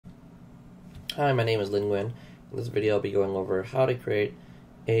Hi, my name is Lin Nguyen. In this video, I'll be going over how to create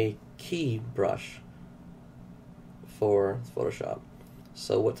a key brush for Photoshop.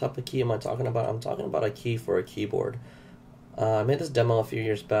 So what type of key am I talking about? I'm talking about a key for a keyboard. I made this demo a few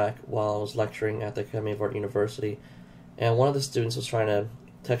years back while I was lecturing at the Academy of Art University, and one of the students was trying to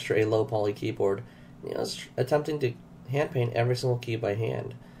texture a low poly keyboard. He was attempting to hand paint every single key by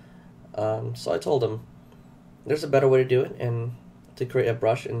hand. So I told him there's a better way to do it, and to create a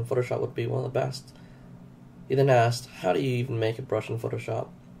brush in Photoshop would be one of the best. He then asked, how do you even make a brush in Photoshop?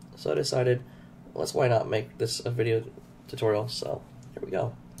 So I decided, why not make this a video tutorial? So here we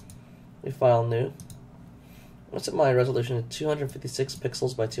go. We file new. I set my resolution to 256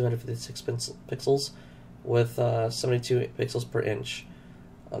 pixels by 256 pixels with 72 pixels per inch.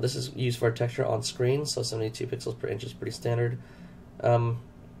 This is used for texture on screen, so 72 pixels per inch is pretty standard. The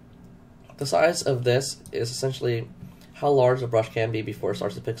size of this is essentially how large the brush can be before it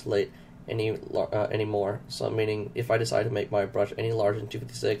starts to pixelate anymore. So meaning if I decide to make my brush any larger than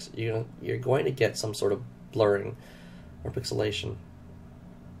 256, you're going to get some sort of blurring or pixelation.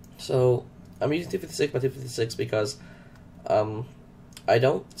 So I'm using 256 by 256 because I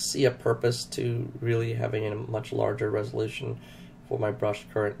don't see a purpose to really having a much larger resolution for my brush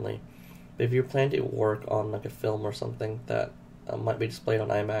currently. But if you're planning to work on like a film or something that might be displayed on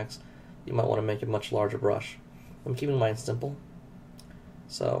IMAX, you might want to make a much larger brush. I'm keeping mine simple,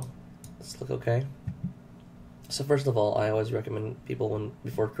 so let's look okay. So first of all, I always recommend people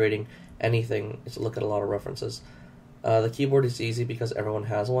before creating anything is to look at a lot of references. The keyboard is easy because everyone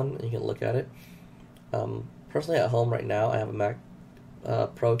has one and you can look at it. Personally at home right now I have a Mac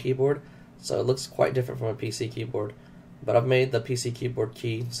Pro keyboard, so it looks quite different from a PC keyboard, but I've made the PC keyboard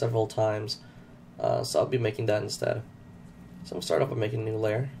key several times, so I'll be making that instead. So I'm going to start off by making a new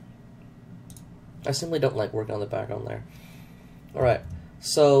layer. I simply don't like working on the background layer. Alright,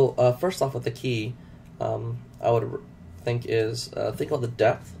 so first off with the key, I would think of the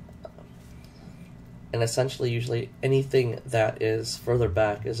depth, and essentially usually anything that is further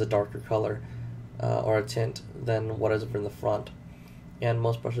back is a darker color or a tint than what is in the front. And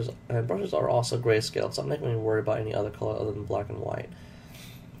most brushes are also grayscale, so I'm not going to worry about any other color other than black and white.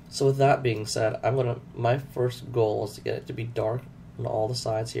 So with that being said, my first goal is to get it to be dark on all the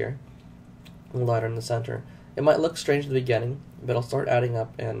sides here, and lighter in the center. It might look strange in the beginning, but it'll start adding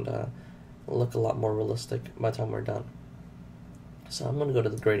up and look a lot more realistic by the time we're done. So I'm going to go to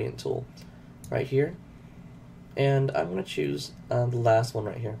the gradient tool right here, and I'm going to choose the last one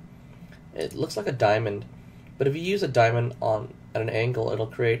right here. It looks like a diamond, but if you use a diamond at an angle, it'll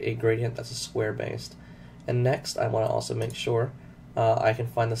create a gradient that's a square based. And next I want to also make sure I can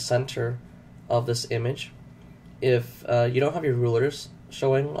find the center of this image. If you don't have your rulers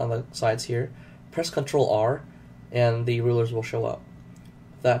showing on the sides here, press Ctrl R and the rulers will show up.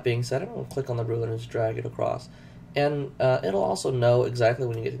 That being said, I'm going to click on the ruler and just drag it across. And it'll also know exactly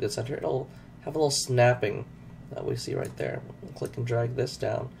when you get to the center. It'll have a little snapping that we see right there. We'll click and drag this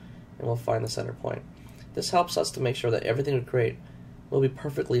down and we'll find the center point. This helps us to make sure that everything we create will be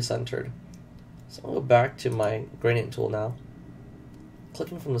perfectly centered. So I'll go back to my gradient tool now.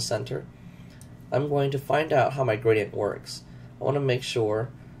 Clicking from the center, I'm going to find out how my gradient works. I want to make sure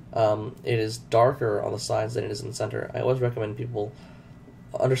it is darker on the sides than it is in the center. I always recommend people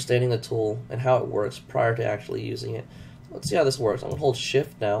understanding the tool and how it works prior to actually using it. Let's see how this works. I'm going to hold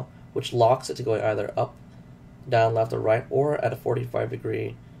Shift now, which locks it to going either up, down, left, or right, or at a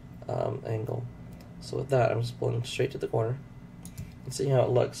 45-degree angle. So with that, I'm just pulling straight to the corner and seeing how it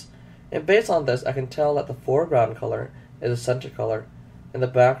looks. And based on this, I can tell that the foreground color is the center color, and the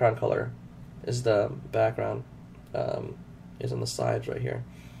background color is the background. Is on the sides right here.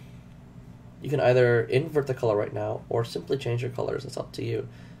 You can either invert the color right now or simply change your colors. It's up to you.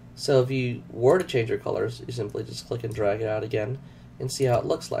 So if you were to change your colors, you simply just click and drag it out again and see how it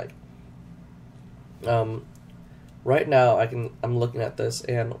looks like. Right now I'm looking at this,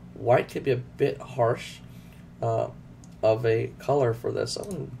 and white could be a bit harsh of a color for this. I'm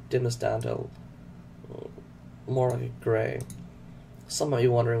going to dim this down to more like a gray. Some might be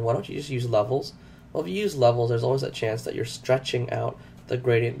wondering, why don't you just use levels? Well, if you use levels, there's always a chance that you're stretching out the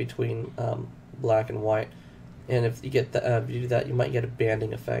gradient between black and white, and if you get if you do that, you might get a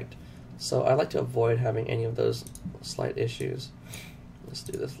banding effect. So I like to avoid having any of those slight issues. Let's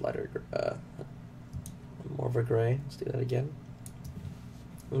do this lighter, more of a gray. Let's do that again,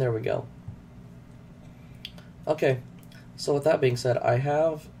 and there we go. Okay, so with that being said, I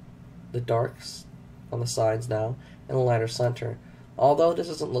have the darks on the sides now and the lighter center. Although this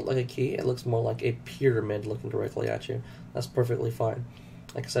doesn't look like a key, it looks more like a pyramid looking directly at you. That's perfectly fine.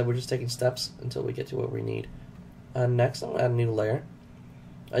 Like I said, we're just taking steps until we get to what we need. Next, I'm going to add a new layer.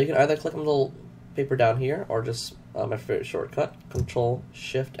 You can either click on the little paper down here, or just my favorite shortcut, Control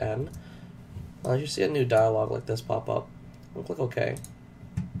Shift N. You see a new dialog like this pop up. I'll click OK.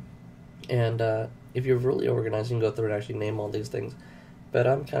 And if you're really organized, you can go through and actually name all these things. But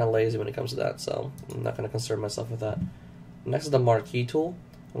I'm kind of lazy when it comes to that, so I'm not going to concern myself with that. Next is the Marquee tool.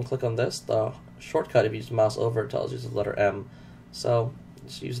 I'm going to click on this. The shortcut, if you just mouse over, it tells you the letter M. So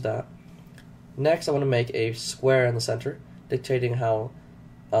just use that. Next, I want to make a square in the center, dictating how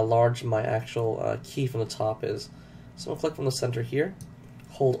large my actual key from the top is. So I'm going to click from the center here,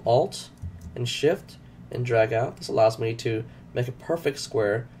 hold Alt and Shift, and drag out. This allows me to make a perfect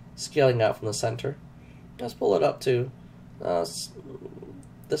square, scaling out from the center. Let's pull it up to,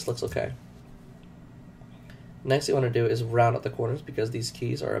 this looks okay. Next thing I want to do is round out the corners, because these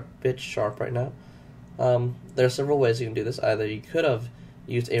keys are a bit sharp right now. There are several ways you can do this. Either you could have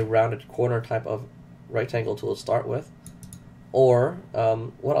used a rounded corner type of rectangle tool to start with, or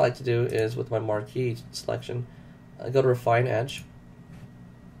what I like to do is with my marquee selection, go to Refine Edge.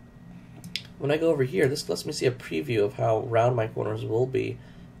 When I go over here, this lets me see a preview of how round my corners will be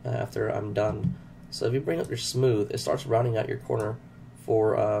after I'm done. So if you bring up your smooth, it starts rounding out your corner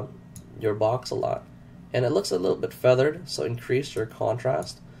for your box a lot. And it looks a little bit feathered, so increase your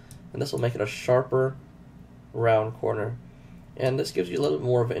contrast. And this will make it a sharper, round corner. And this gives you a little bit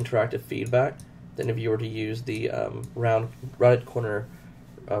more of an interactive feedback than if you were to use the rounded corner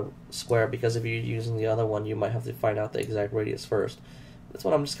square, because if you're using the other one, you might have to find out the exact radius first. That's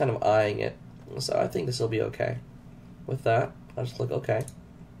why I'm just kind of eyeing it. So I think this will be okay. With that, I'll just click OK.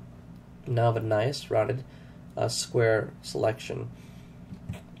 Now I have a nice rounded square selection.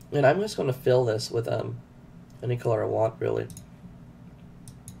 And I'm just going to fill this with any color I want, really.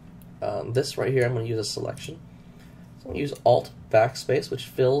 This right here, I'm going to use a selection. So I'm going to use Alt Backspace, which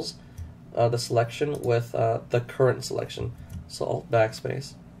fills the selection with the current selection. So Alt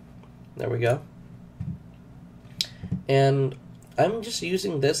Backspace. There we go. And I'm just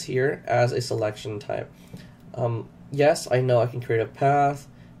using this here as a selection type. Yes, I know I can create a path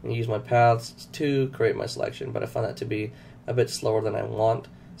and use my paths to create my selection, but I find that to be a bit slower than I want,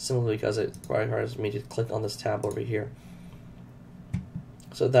 simply because it requires me to click on this tab over here.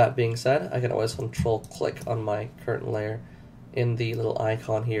 So that being said, I can always Control click on my current layer in the little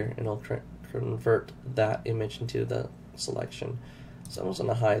icon here, and it'll convert that image into the selection. So I'm just going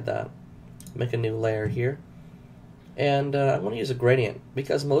to hide that, make a new layer here. And I'm going to use a gradient,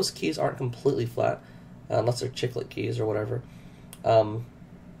 because most keys aren't completely flat, unless they're chiclet keys or whatever.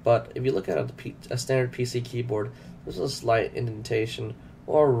 But if you look at a standard PC keyboard, there's a slight indentation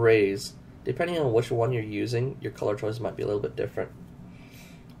or raise. Depending on which one you're using, your color choice might be a little bit different.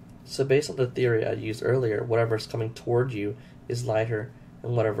 So based on the theory I used earlier, whatever is coming toward you is lighter,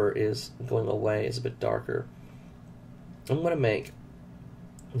 and whatever is going away is a bit darker. I'm going to make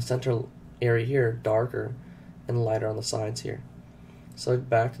the center area here darker and lighter on the sides here. So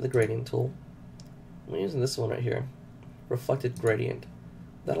back to the gradient tool. I'm using this one right here, reflected gradient.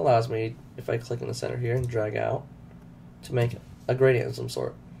 That allows me, if I click in the center here and drag out, to make a gradient of some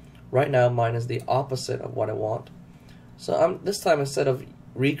sort. Right now mine is the opposite of what I want. So this time, instead of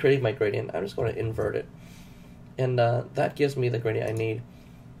recreating my gradient, I'm just going to invert it. And that gives me the gradient I need.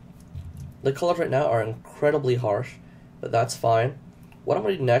 The colors right now are incredibly harsh, but that's fine. What I'm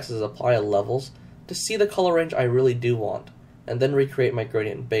going to do next is apply levels to see the color range I really do want, and then recreate my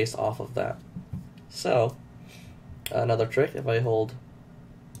gradient based off of that. So, another trick, if I hold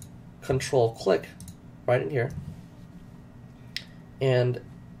Control click right in here, and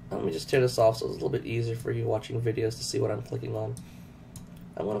let me just tear this off so it's a little bit easier for you watching videos to see what I'm clicking on.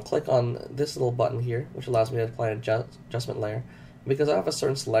 I'm going to click on this little button here, which allows me to apply an adjustment layer. Because I have a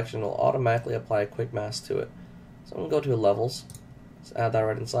certain selection, it will automatically apply a quick mask to it. So I'm going to go to Levels, let's add that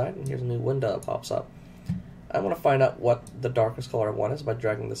right inside, and here's a new window that pops up. I want to find out what the darkest color I want is by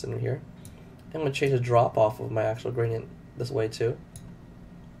dragging this in here. I'm going to change the drop off of my actual gradient this way too.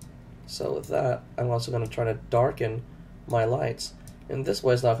 So with that, I'm also going to try to darken my lights. And this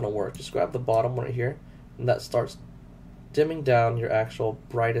way it's not going to work. Just grab the bottom one right here, and that starts dimming down your actual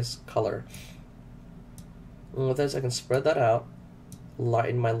brightest color. And with this, I can spread that out,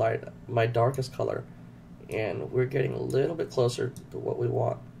 lighten my darkest color, and we're getting a little bit closer to what we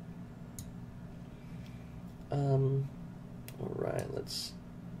want. Alright,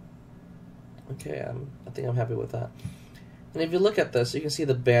 okay, I think I'm happy with that. And if you look at this, you can see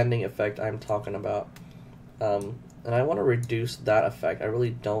the banding effect I'm talking about. And I want to reduce that effect. I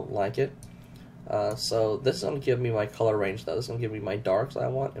really don't like it. So this is going to give me my color range though. This is going to give me my darks that I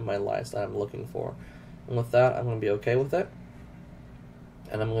want and my lights that I'm looking for. And with that, I'm going to be okay with it.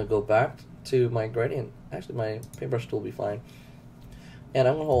 And I'm going to go back to my gradient. Actually, my paintbrush tool will be fine. And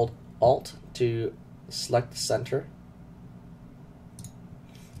I'm going to hold Alt to select the center.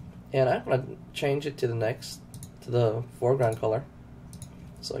 And I'm going to change it to the foreground color.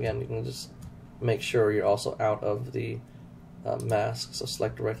 So again, you can just make sure you're also out of the mask. So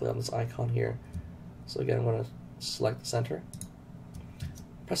select directly on this icon here. So again, I'm going to select the center.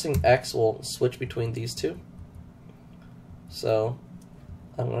 Pressing X will switch between these two. So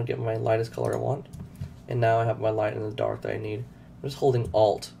I'm going to get my lightest color I want. And now I have my light and the dark that I need. I'm just holding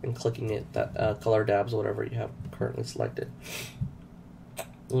Alt and clicking it, that color dabs, whatever you have currently selected.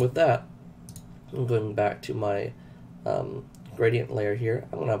 And with that, I'm going back to my gradient layer here.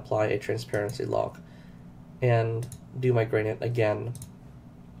 I'm going to apply a transparency lock and do my gradient again.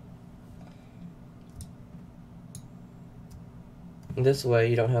 And this way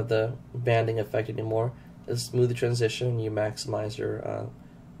you don't have the banding effect anymore. Just smooth the transition, you maximize your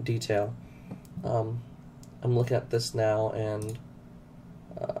detail. I'm looking at this now, and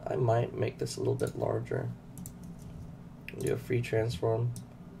I might make this a little bit larger. Do a free transform,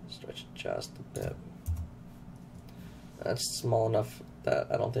 stretch it just a bit. That's small enough that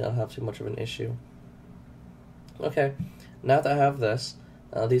I don't think I'll have too much of an issue. Okay, now that I have this,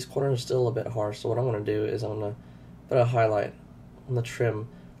 these corners are still a bit harsh, so what I'm going to do is I'm going to put a highlight on the trim,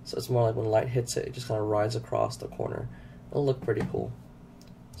 so it's more like when light hits it, it just kind of rides across the corner. It'll look pretty cool.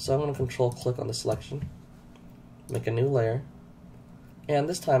 So I'm going to control click on the selection, make a new layer, and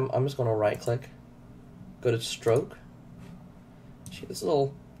this time I'm just going to right click, go to stroke, see this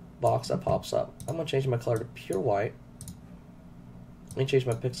little box that pops up. I'm going to change my color to pure white. Let me change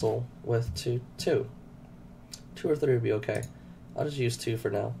my pixel width to 2. 2 or 3 would be okay. I'll just use 2 for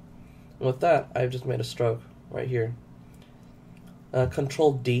now. And with that, I've just made a stroke right here.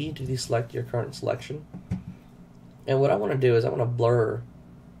 Control D to deselect your current selection. And what I want to do is I want to blur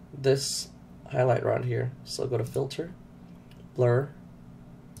this highlight around here. So go to Filter, Blur,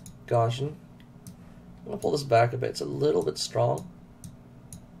 Gaussian. I'm going to pull this back a bit. It's a little bit strong.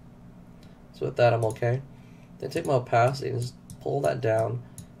 So with that, I'm okay. Then take my opacity and just pull that down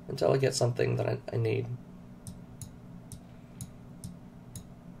until I get something that I need.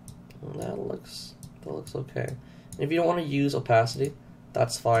 And that looks okay. And if you don't want to use opacity,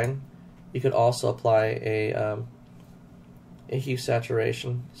 that's fine. You could also apply a hue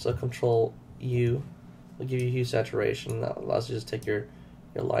saturation. So Control U will give you hue saturation. That allows you to just take your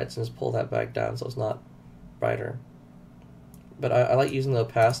lights and just pull that back down so it's not brighter. But I like using the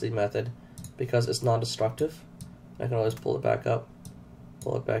opacity method because it's non-destructive. I can always pull it back up,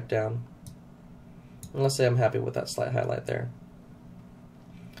 pull it back down. And let's say I'm happy with that slight highlight there.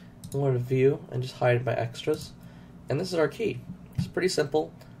 I'm going to View and just hide my extras. And this is our key. It's pretty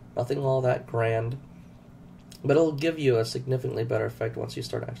simple, nothing all that grand, but it'll give you a significantly better effect once you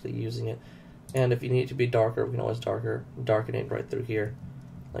start actually using it. And if you need it to be darker, we can always darken it right through here.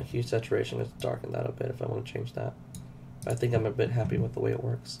 Like hue saturation, just darken that a bit if I want to change that. But I think I'm a bit happy with the way it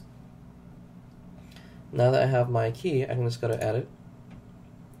works. Now that I have my key, I can just go to Edit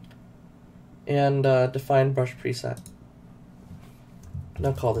and define brush preset. And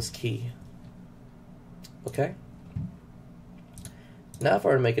I'll call this key. Okay. Now if I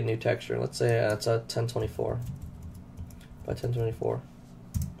were to make a new texture, let's say it's a 1024 by 1024,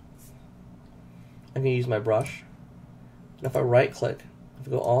 I can use my brush. And if I right click, if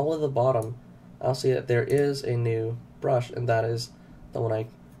I go all the way to the bottom, I'll see that there is a new brush, and that is the one I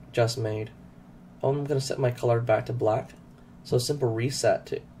just made. I'm going to set my color back to black. So a simple reset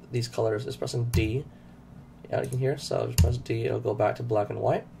to these colors is pressing D. Yeah, you can hear. So just press D, it'll go back to black and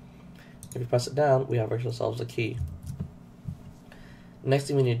white. If you press it down, we have ourselves a key. Next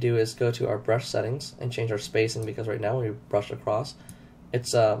thing we need to do is go to our brush settings and change our spacing, because right now when we brush across,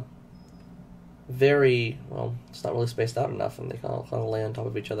 it's very, well, it's not really spaced out enough, and they kind of lay on top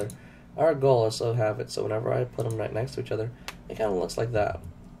of each other. Our goal is to have it so whenever I put them right next to each other, it kind of looks like that.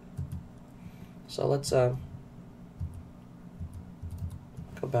 So let's go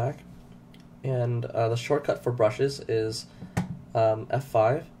back, and the shortcut for brushes is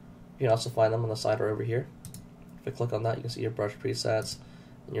F5. You can also find them on the side or over here. If I click on that, you can see your brush presets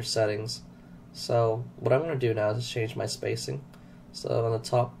and your settings. So what I'm going to do now is just change my spacing. So on the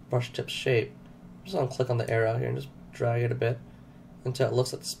top brush tip shape, I'm just going to click on the arrow here and just drag it a bit until it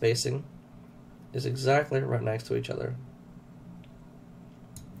looks like the spacing is exactly right next to each other.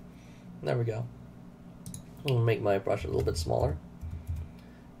 There we go. I'm going to make my brush a little bit smaller.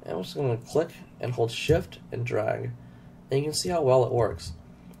 And I'm just going to click and hold Shift and drag. And you can see how well it works.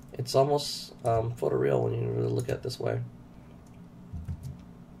 It's almost photoreal when you really look at it this way.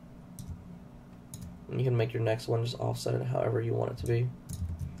 And you can make your next one, just offset it however you want it to be.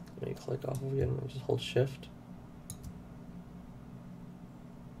 Let me click off again and just hold Shift.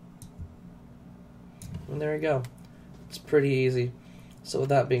 And there you go. It's pretty easy. So with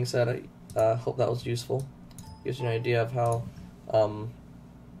that being said, I hope that was useful. Gives you an idea of how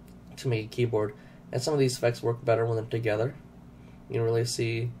to make a keyboard. And some of these effects work better when they're together. You can really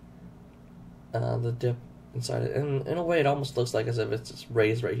see the dip inside it. And in a way, it almost looks like as if it's just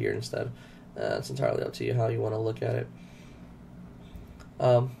raised right here instead. It's entirely up to you how you want to look at it.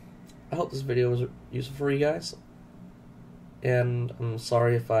 I hope this video was useful for you guys. And I'm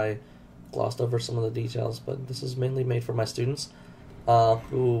sorry if I glossed over some of the details, but this is mainly made for my students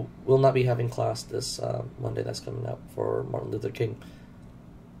who will not be having class this Monday that's coming up for Martin Luther King.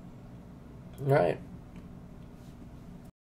 Alright.